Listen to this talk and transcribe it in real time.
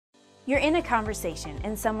You're in a conversation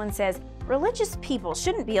and someone says, religious people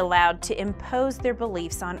shouldn't be allowed to impose their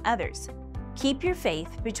beliefs on others. Keep your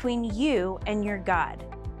faith between you and your God.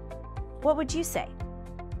 What would you say?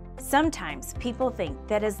 Sometimes people think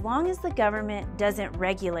that as long as the government doesn't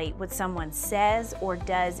regulate what someone says or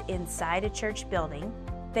does inside a church building,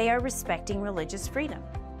 they are respecting religious freedom.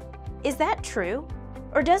 Is that true?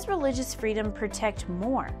 Or does religious freedom protect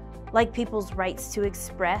more, like people's rights to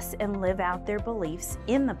express and live out their beliefs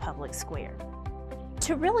in the public square?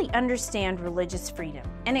 To really understand religious freedom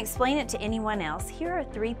and explain it to anyone else, here are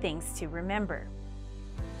 3 things to remember.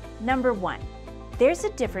 Number 1, there's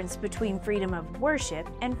a difference between freedom of worship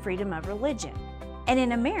and freedom of religion. And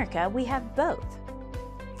in America, we have both.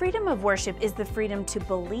 Freedom of worship is the freedom to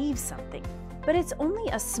believe something, but it's only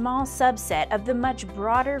a small subset of the much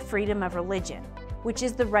broader freedom of religion, which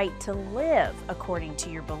is the right to live according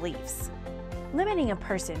to your beliefs. Limiting a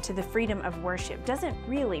person to the freedom of worship doesn't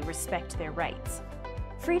really respect their rights.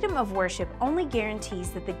 Freedom of worship only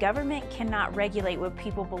guarantees that the government cannot regulate what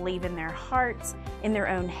people believe in their hearts, in their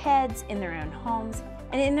own heads, in their own homes,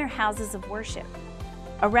 and in their houses of worship.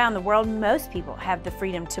 Around the world, most people have the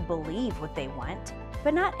freedom to believe what they want,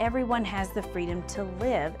 but not everyone has the freedom to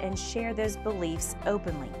live and share those beliefs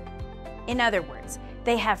openly. In other words,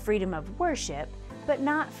 they have freedom of worship, but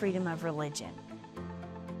not freedom of religion.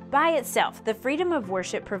 By itself, the freedom of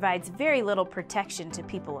worship provides very little protection to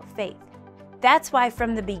people of faith. That's why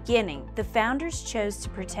from the beginning, the founders chose to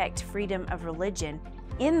protect freedom of religion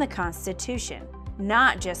in the Constitution,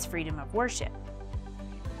 not just freedom of worship.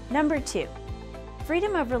 Number 2,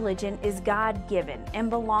 freedom of religion is God-given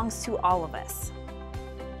and belongs to all of us.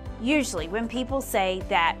 Usually, when people say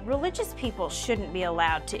that religious people shouldn't be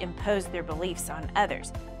allowed to impose their beliefs on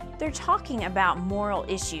others, they're talking about moral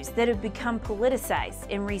issues that have become politicized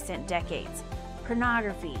in recent decades: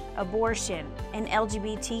 pornography, abortion, and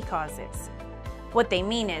LGBT causes. What they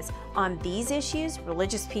mean is, on these issues,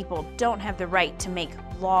 religious people don't have the right to make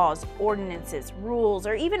laws, ordinances, rules,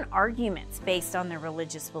 or even arguments based on their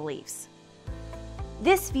religious beliefs.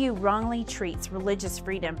 This view wrongly treats religious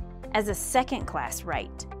freedom as a second-class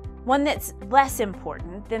right, one that's less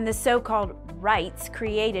important than the so-called rights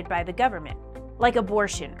created by the government, like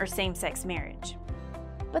abortion or same-sex marriage.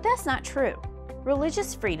 But that's not true.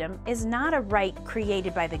 Religious freedom is not a right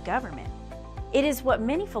created by the government. It is what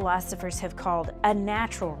many philosophers have called a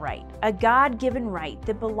natural right, a God-given right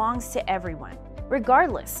that belongs to everyone,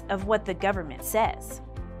 regardless of what the government says.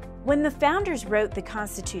 When the founders wrote the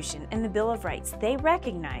Constitution and the Bill of Rights, they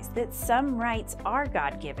recognized that some rights are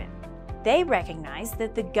God-given. They recognized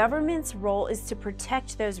that the government's role is to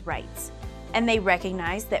protect those rights, and they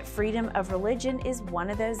recognized that freedom of religion is one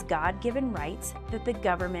of those God-given rights that the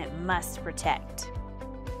government must protect.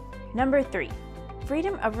 Number 3.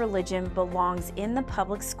 Freedom of religion belongs in the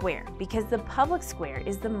public square because the public square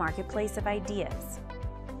is the marketplace of ideas.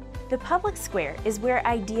 The public square is where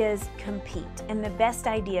ideas compete and the best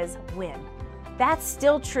ideas win. That's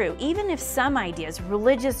still true even if some ideas,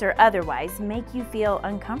 religious or otherwise, make you feel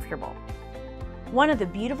uncomfortable. One of the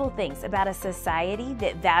beautiful things about a society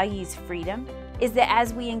that values freedom is that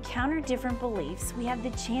as we encounter different beliefs, we have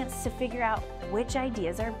the chance to figure out which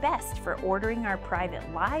ideas are best for ordering our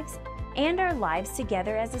private lives and our lives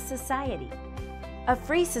together as a society. A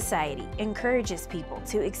free society encourages people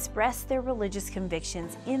to express their religious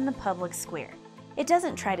convictions in the public square. It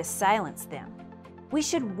doesn't try to silence them. We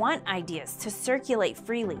should want ideas to circulate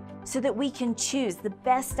freely so that we can choose the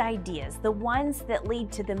best ideas, the ones that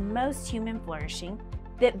lead to the most human flourishing,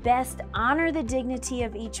 that best honor the dignity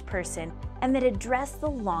of each person, and that address the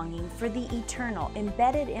longing for the eternal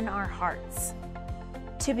embedded in our hearts.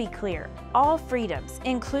 To be clear, all freedoms,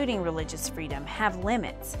 including religious freedom, have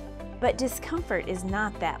limits, but discomfort is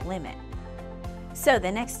not that limit. So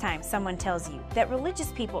the next time someone tells you that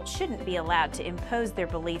religious people shouldn't be allowed to impose their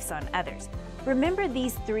beliefs on others, remember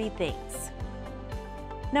these 3 things.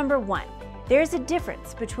 Number 1, there's a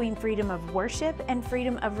difference between freedom of worship and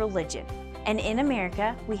freedom of religion, and in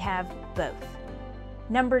America, we have both.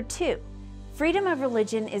 Number 2, freedom of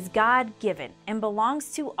religion is God-given and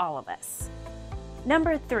belongs to all of us.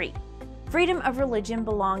 Number 3, freedom of religion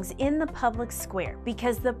belongs in the public square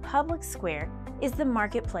because the public square is the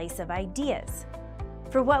marketplace of ideas.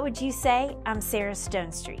 For What Would You Say? I'm Sarah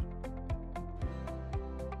Stonestreet.